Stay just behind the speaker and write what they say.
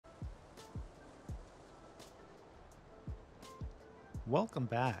Welcome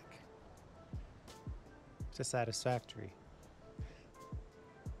back to Satisfactory.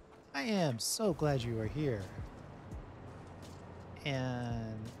 I am so glad you are here.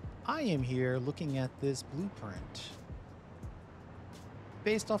 And I am here looking at this blueprint.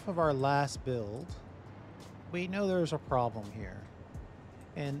 Based off of our last build, we know there's a problem here.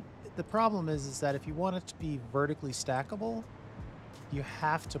 And the problem is that if you want it to be vertically stackable, you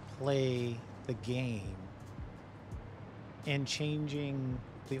have to play the game in changing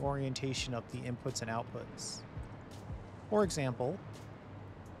the orientation of the inputs and outputs. For example,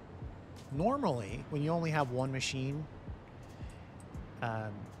 normally when you only have one machine,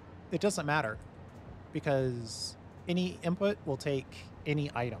 it doesn't matter because any input will take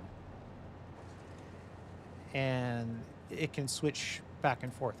any item and it can switch back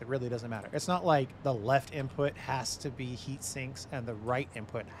and forth. It really doesn't matter. It's not like the left input has to be heat sinks and the right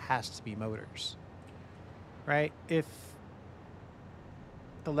input has to be motors, right? If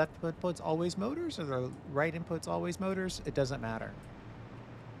the left input's always motors or the right input's always motors, it doesn't matter.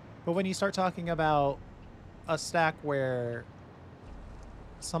 But when you start talking about a stack where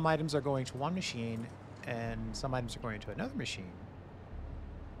some items are going to one machine and some items are going to another machine,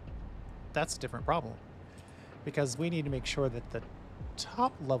 that's a different problem. Because we need to make sure that the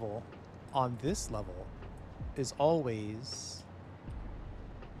top level on this level is always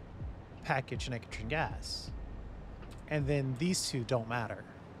packaged nitrogen gas. And then these two don't matter,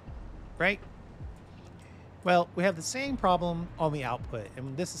 right? Well, we have the same problem on the output,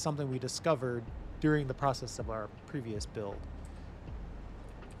 and this is something we discovered during the process of our previous build.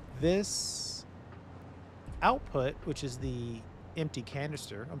 This output, which is the empty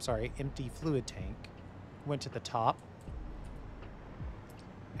empty fluid tank, went to the top.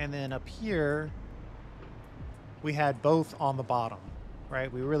 And then up here, we had both on the bottom, right?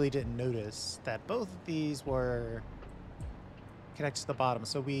 We really didn't notice that both of these were connected to the bottom.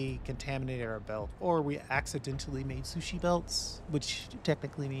 So we contaminated our belt, or we accidentally made sushi belts, which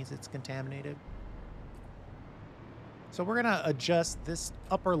technically means it's contaminated. So we're gonna adjust this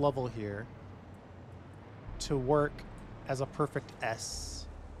upper level here to work as a perfect S,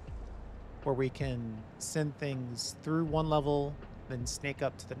 where we can send things through one level, then snake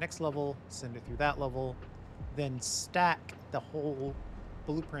up to the next level, send it through that level, then stack the whole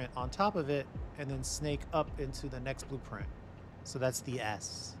blueprint on top of it, and then snake up into the next blueprint. So that's the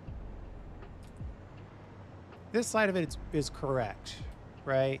S. This side of it is correct,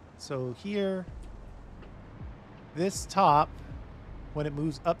 right? So here, this top, when it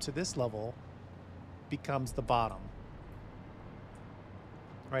moves up to this level, becomes the bottom,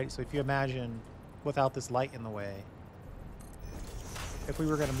 right? So if you imagine without this light in the way, if we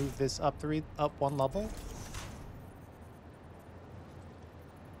were going to move this up one level,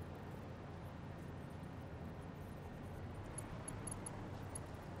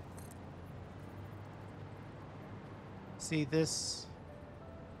 see this,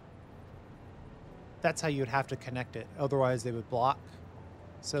 that's how you'd have to connect it. Otherwise they would block.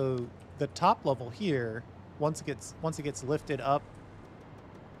 So the top level here, once it gets lifted up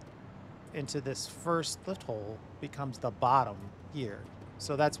into this first lift hole, becomes the bottom here.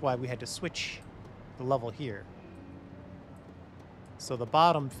 So that's why we had to switch the level here. So the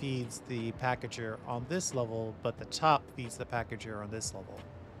bottom feeds the packager on this level, but the top feeds the packager on this level.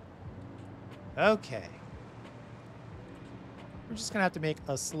 Okay. We're just gonna have to make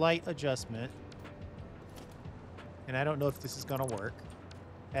a slight adjustment. And I don't know if this is gonna work.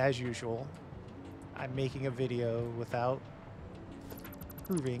 As usual, I'm making a video without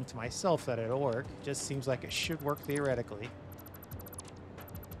proving to myself that it'll work. It just seems like it should work theoretically.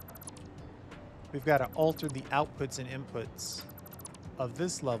 We've got to alter the outputs and inputs of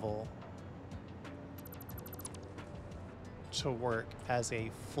this level to work as a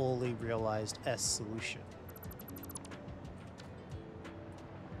fully realized S solution.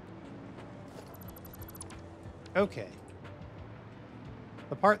 Okay.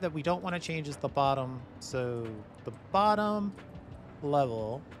 The part that we don't want to change is the bottom. So the bottom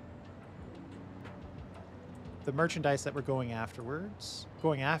level, the merchandise that we're going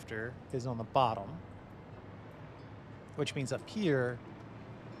after is on the bottom, which means up here,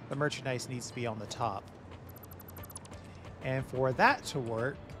 the merchandise needs to be on the top. And for that to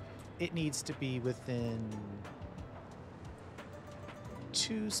work, it needs to be within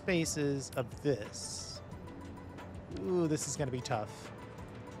 2 spaces of this. Ooh, this is going to be tough.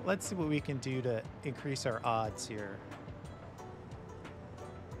 Let's see what we can do to increase our odds here.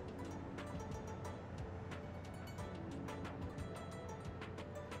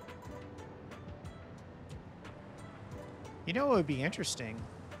 You know what would be interesting?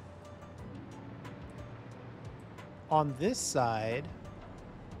 On this side,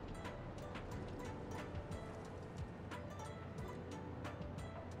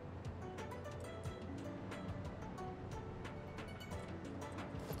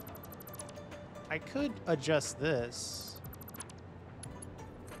 I could adjust this.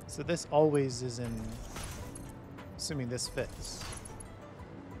 So this always is in, assuming this fits.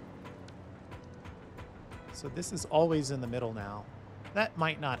 So this is always in the middle now. That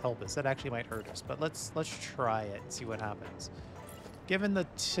might not help us. That actually might hurt us. But let's try it and see what happens. Given the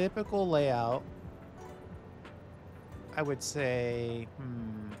typical layout, I would say,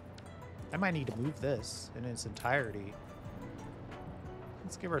 I might need to move this in its entirety.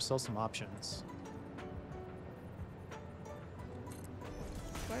 Let's give ourselves some options.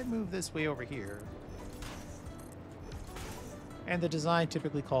 If I move this way over here, and the design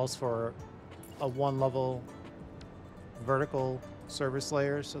typically calls for a one-level vertical service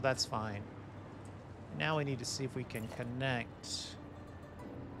layer, so that's fine. Now we need to see if we can connect.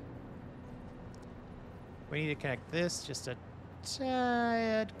 We need to connect this just a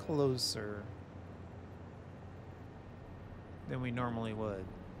tad closer than we normally would.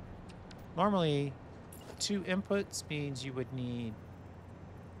 Normally, 2 inputs means you would need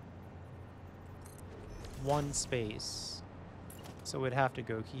 1 space. So we'd have to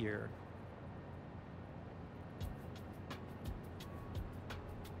go here.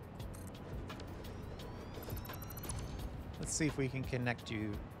 Let's see if we can connect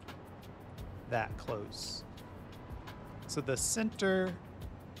you that close. So the center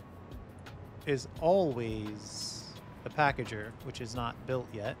is always the packager, which is not built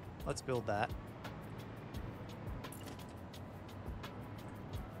yet. Let's build that.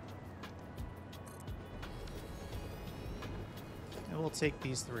 And we'll take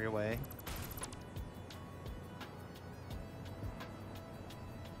these 3 away.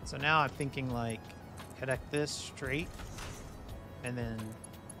 So now I'm thinking like connect this straight and then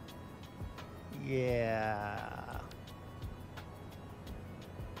yeah.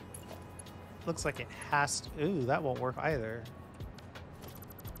 Looks like it has to. Ooh, that won't work either.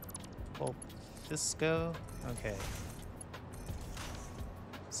 Well, this go? Okay.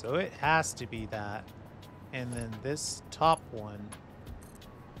 So it has to be that. And then this top one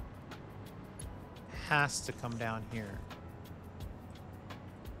has to come down here.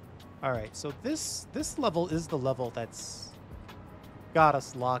 Alright, so this level is the level that's got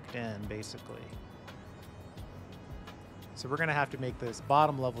us locked in, basically. So we're going to have to make this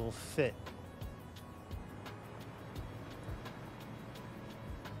bottom level fit.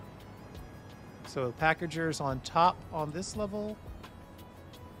 So packager's on top on this level,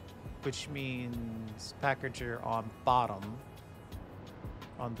 which means packager on bottom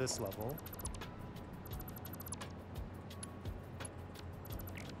on this level.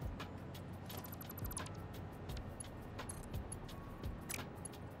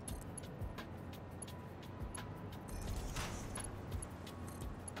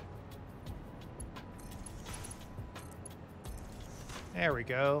 There we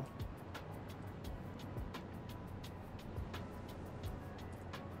go.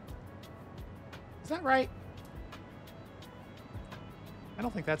 Is that right? I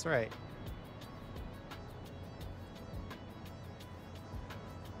don't think that's right.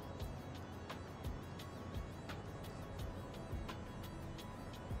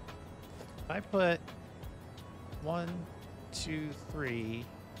 If I put 1, 2, 3,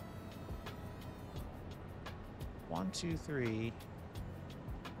 1, 2, 3.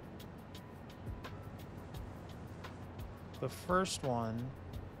 The first one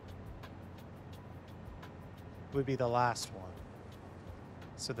would be the last one.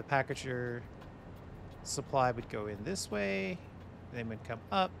 So the packager supply would go in this way, then would come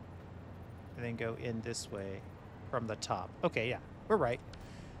up, and then go in this way from the top. Okay, yeah, we're right.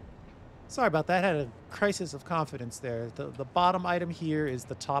 Sorry about that. I had a crisis of confidence there. The bottom item here is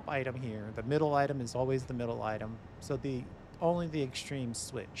the top item here. The middle item is always the middle item. So only the extremes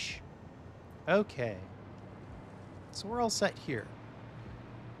switch. Okay. So we're all set here.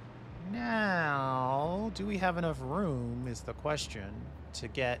 Now, do we have enough room is the question to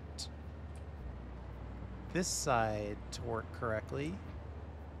get this side to work correctly.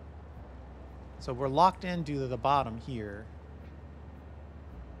 So we're locked in due to the bottom here.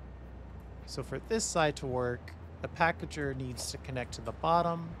 So for this side to work, the packager needs to connect to the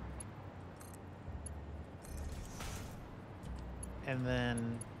bottom. And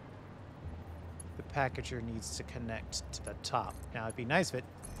then the packager needs to connect to the top. Now, it'd be nice if it...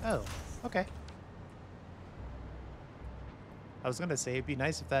 Oh, okay. I was going to say it'd be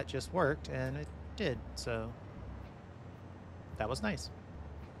nice if that just worked, and it did, so that was nice.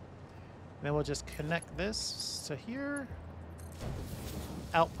 And then we'll just connect this to here.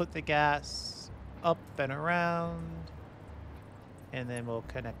 Output the gas up and around. And then we'll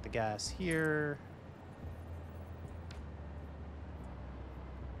connect the gas here.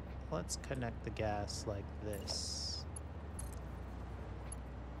 let's connect the gas like this.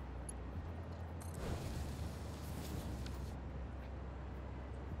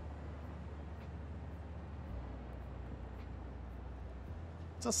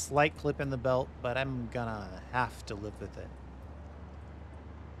 It's a slight clip in the belt, but I'm gonna have to live with it.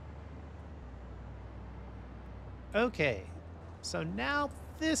 Okay, so now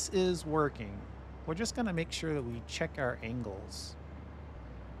this is working. We're just gonna make sure that we check our angles.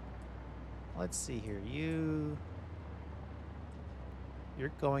 Let's see here.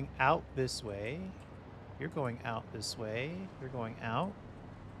 You're going out this way. You're going out this way. You're going out.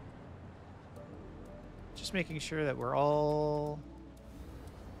 Just making sure that we're all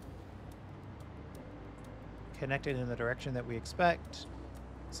connected in the direction that we expect.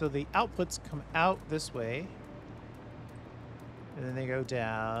 So the outputs come out this way. And then they go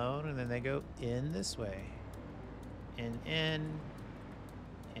down, and then they go in this way. In.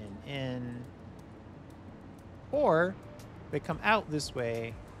 Or they come out this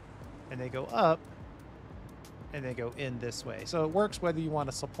way, and they go up, and they go in this way. So it works whether you want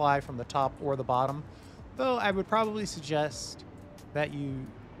to supply from the top or the bottom. Though I would probably suggest that you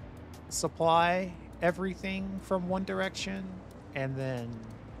supply everything from one direction, and then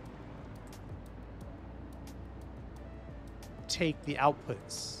take the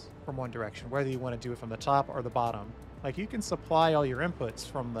outputs from one direction, whether you want to do it from the top or the bottom. Like, you can supply all your inputs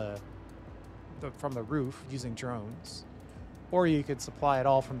from the roof using drones, or you could supply it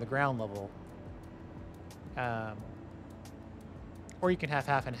all from the ground level. Or you can have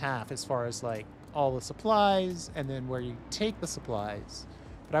half and half as far as like all the supplies and then where you take the supplies.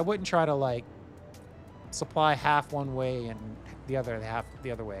 But I wouldn't try to like supply half one way and the other half the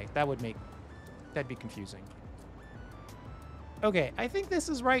other way. That'd be confusing. Okay, I think this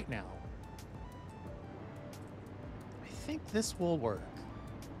is right now. I think this will work.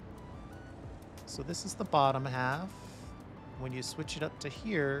 So this is the bottom half. When you switch it up to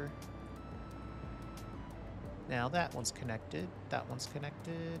here, now that one's connected, that one's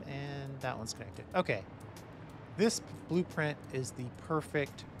connected, and that one's connected. Okay. This blueprint is the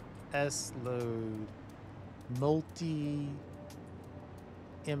perfect S-load multi-input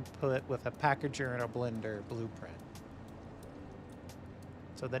with a packager and a blender blueprint.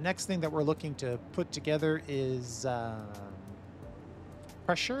 So the next thing that we're looking to put together is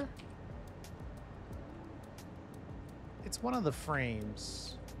pressure. It's one of the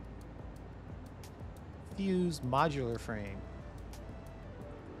frames. Fuse modular frame.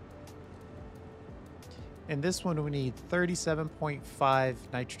 And this one we need 37.5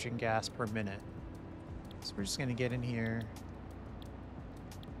 nitrogen gas per minute. So we're just going to get in here,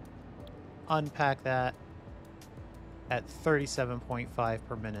 unpack that at 37.5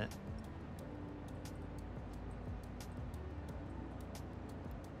 per minute.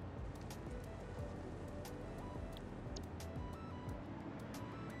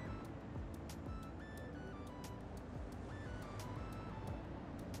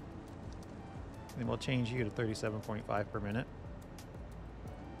 And we'll change you to 37.5 per minute.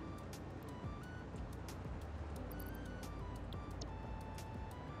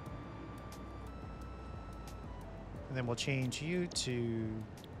 And then we'll change you to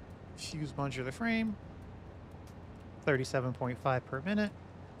fuse modular frame, 37.5 per minute.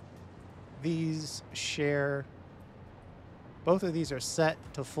 These share, both of these are set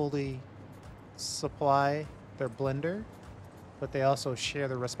to fully supply their blender, but they also share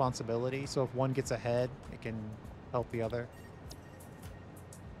the responsibility. So if one gets ahead, it can help the other.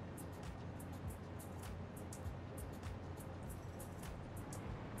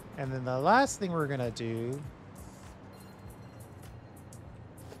 And then the last thing we're gonna do,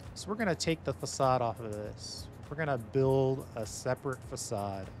 so we're gonna take the facade off of this. We're gonna build a separate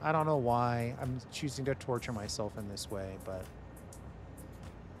facade. I don't know why I'm choosing to torture myself in this way, but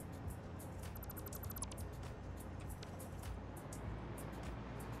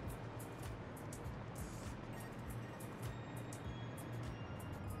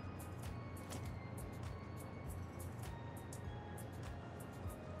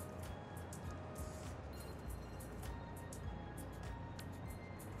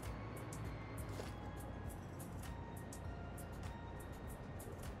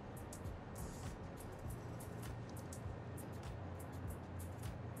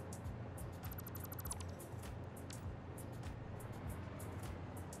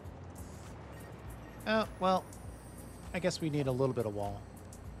oh, well, I guess we need a little bit of wall.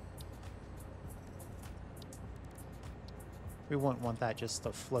 We wouldn't want that just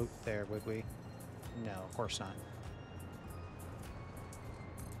to float there, would we? No, of course not.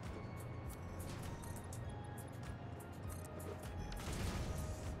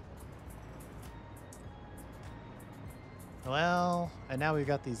 Well, and now we've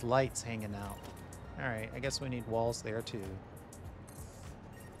got these lights hanging out. All right, I guess we need walls there too.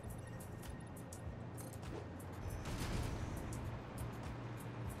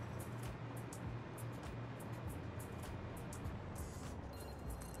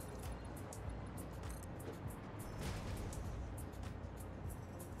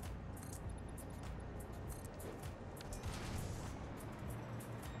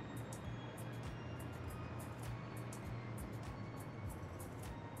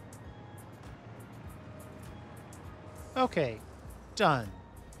 Okay, done.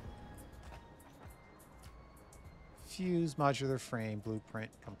 Fuse modular frame blueprint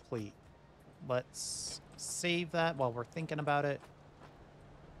complete. Let's save that while we're thinking about it.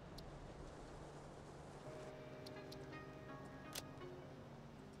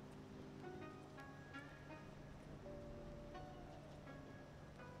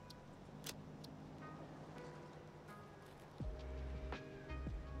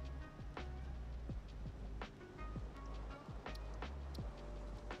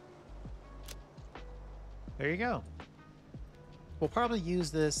 There you go. We'll probably use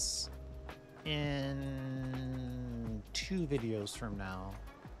this in 2 videos from now.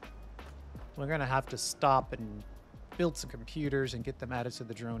 We're going to have to stop and build some computers and get them added to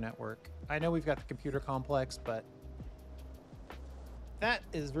the drone network. I know we've got the computer complex, but that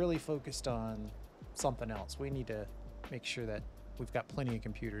is really focused on something else. We need to make sure that we've got plenty of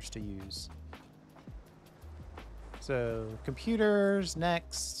computers to use. So computers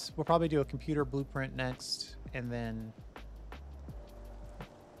next. We'll probably do a computer blueprint next, and then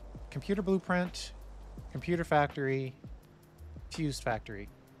computer blueprint, computer factory, fused factory.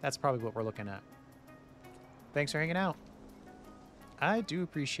 That's probably what we're looking at. Thanks for hanging out. I do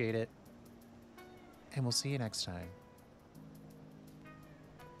appreciate it. And we'll see you next time.